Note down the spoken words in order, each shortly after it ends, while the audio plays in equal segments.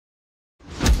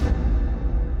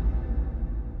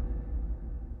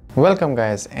Welcome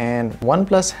guys, and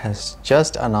OnePlus has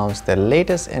just announced the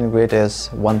latest and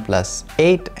greatest OnePlus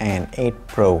 8 and 8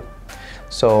 Pro.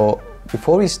 So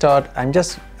before we start,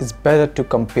 it's better to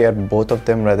compare both of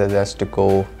them rather than to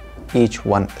go each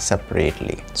one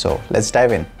separately. So let's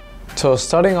dive in. So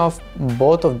starting off,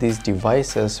 both of these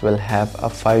devices will have a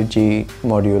 5G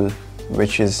module,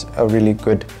 which is a really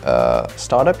good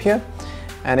startup here,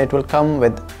 and it will come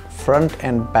with front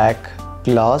and back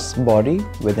glass body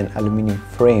with an aluminum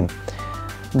frame.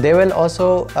 They will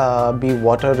also be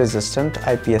water resistant,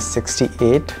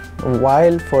 IPS68,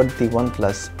 while for the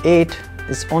OnePlus 8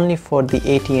 is only for the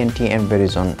AT&T and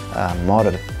Verizon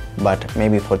model, but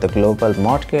maybe for the global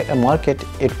market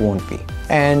it won't be.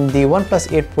 And the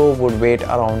OnePlus 8 Pro would weight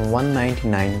around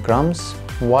 199 grams,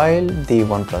 while the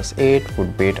OnePlus 8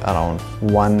 would weight around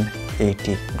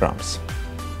 180 grams.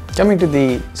 Coming to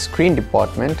the screen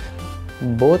department,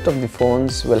 both of the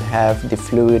phones will have the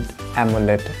Fluid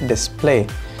AMOLED display,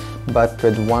 but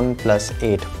with OnePlus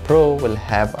 8 Pro will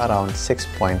have around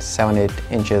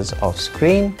 6.78 inches of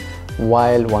screen,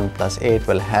 while OnePlus 8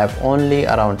 will have only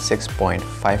around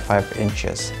 6.55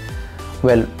 inches.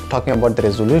 Well, talking about the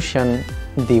resolution,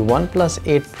 the OnePlus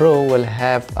 8 Pro will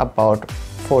have about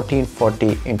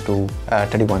 1440 into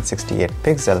 3168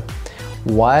 pixel,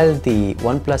 while the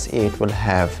OnePlus 8 will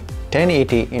have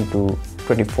 1080 into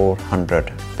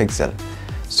 2400 pixel.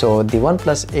 So the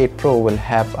OnePlus 8 Pro will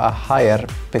have a higher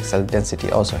pixel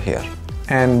density also here.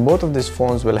 And both of these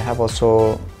phones will have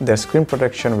also their screen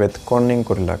protection with Corning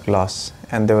Gorilla Glass,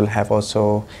 and they will have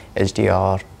also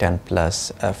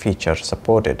HDR10+ feature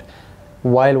supported.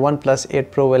 While OnePlus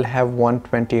 8 Pro will have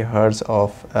 120 Hz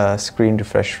of screen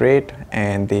refresh rate,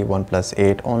 and the OnePlus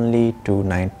 8 only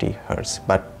 290 Hz.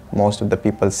 But most of the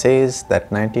people says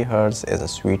that 90 Hz is a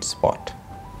sweet spot.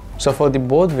 So for the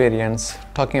both variants,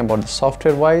 talking about the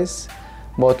software wise,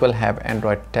 both will have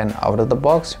Android 10 out of the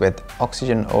box with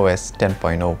Oxygen OS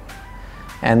 10.0,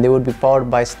 and they would be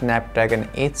powered by Snapdragon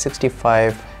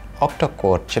 865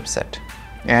 octa-core chipset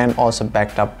and also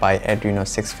backed up by Adreno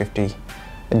 650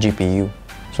 GPU.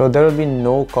 So there will be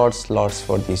no card slots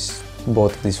for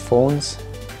both of these phones,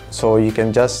 so you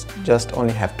can just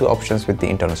only have two options with the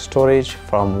internal storage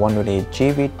from 128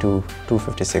 GB to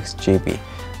 256 GB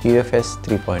UFS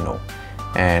 3.0.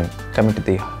 And coming to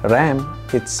the RAM,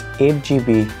 it's 8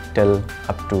 GB till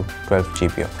up to 12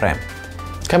 GB of RAM.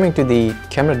 Coming to the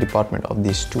camera department of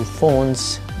these two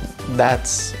phones,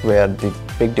 that's where the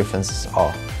big differences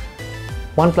are.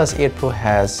 OnePlus 8 Pro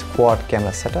has quad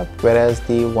camera setup, whereas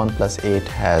the OnePlus 8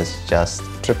 has just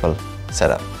triple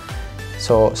setup.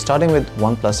 So starting with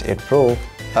OnePlus 8 Pro,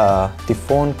 the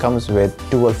phone comes with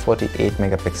dual 48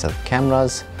 megapixel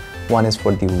cameras. One is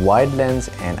for the wide lens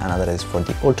and another is for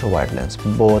the ultra wide lens,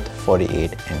 both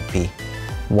 48 MP.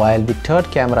 While the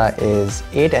third camera is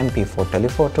 8 MP for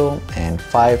telephoto and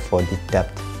 5 for the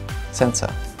depth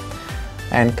sensor.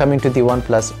 And coming to the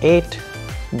OnePlus 8,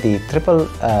 the triple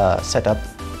setup,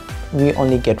 we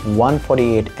only get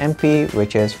 148 MP,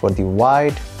 which is for the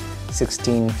wide,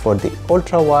 16 for the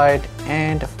ultra wide,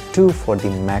 and 2 for the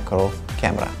macro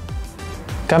camera.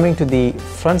 Coming to the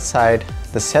front side,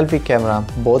 the selfie camera,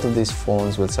 both of these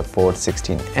phones will support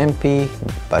 16 MP,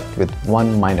 but with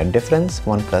one minor difference.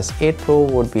 OnePlus 8 Pro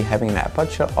would be having an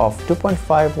aperture of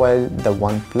 2.5, while the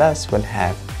OnePlus will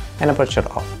have an aperture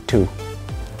of 2.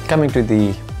 Coming to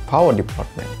the power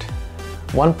department,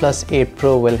 OnePlus 8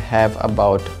 Pro will have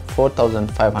about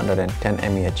 4510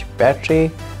 mAh battery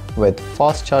with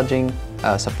fast charging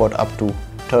support up to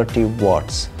 30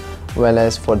 watts.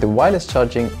 Whereas for the wireless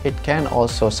charging, it can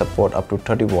also support up to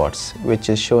 30 watts, which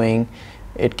is showing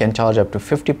it can charge up to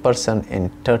 50% in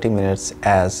 30 minutes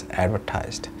as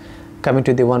advertised. Coming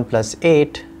to the OnePlus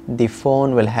 8, the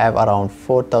phone will have around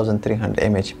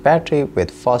 4300 mAh battery with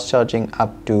fast charging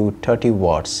up to 30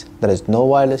 watts. There is no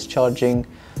wireless charging,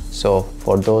 so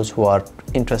for those who are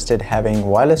interested having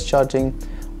wireless charging,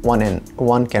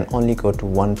 one can only go to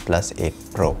OnePlus 8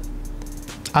 Pro.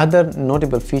 Other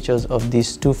notable features of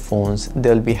these two phones,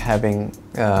 they'll be having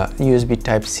USB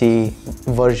Type-C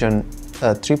version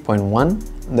 3.1.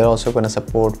 They're also going to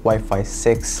support Wi-Fi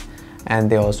 6, and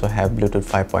they also have Bluetooth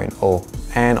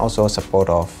 5.0 and also support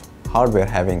of hardware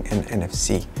having an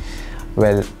NFC.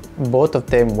 Well, both of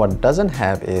them, what doesn't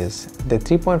have is the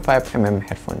 3.5mm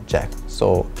headphone jack.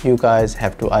 So you guys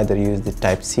have to either use the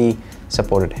Type-C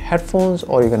supported headphones,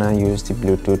 or you're gonna use the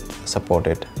Bluetooth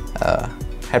supported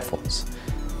headphones.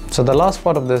 So the last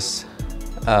part of this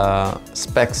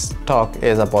specs talk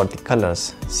is about the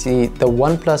colors. See, the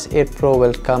OnePlus 8 Pro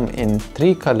will come in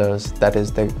 3 colors, that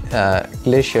is the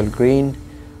glacial green,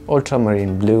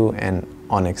 ultramarine blue, and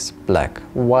onyx black,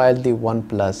 while the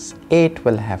OnePlus 8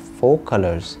 will have 4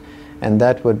 colors, and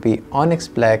that would be onyx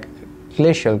black,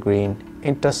 glacial green,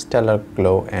 interstellar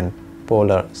glow, and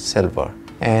polar silver.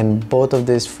 And both of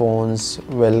these phones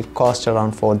will cost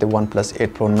around, for the OnePlus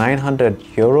 8 Pro, 900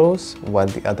 euros, while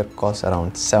the other costs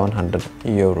around 700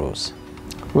 euros.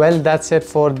 Well, that's it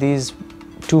for these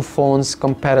two phones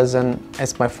comparison.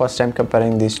 It's my first time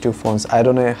comparing these two phones. I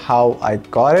don't know how I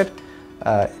got it.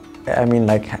 I mean,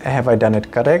 like, have I done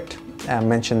it correct?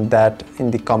 Mention that in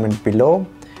the comment below.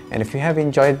 And if you have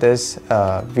enjoyed this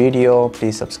video,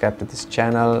 please subscribe to this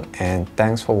channel, and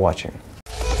thanks for watching.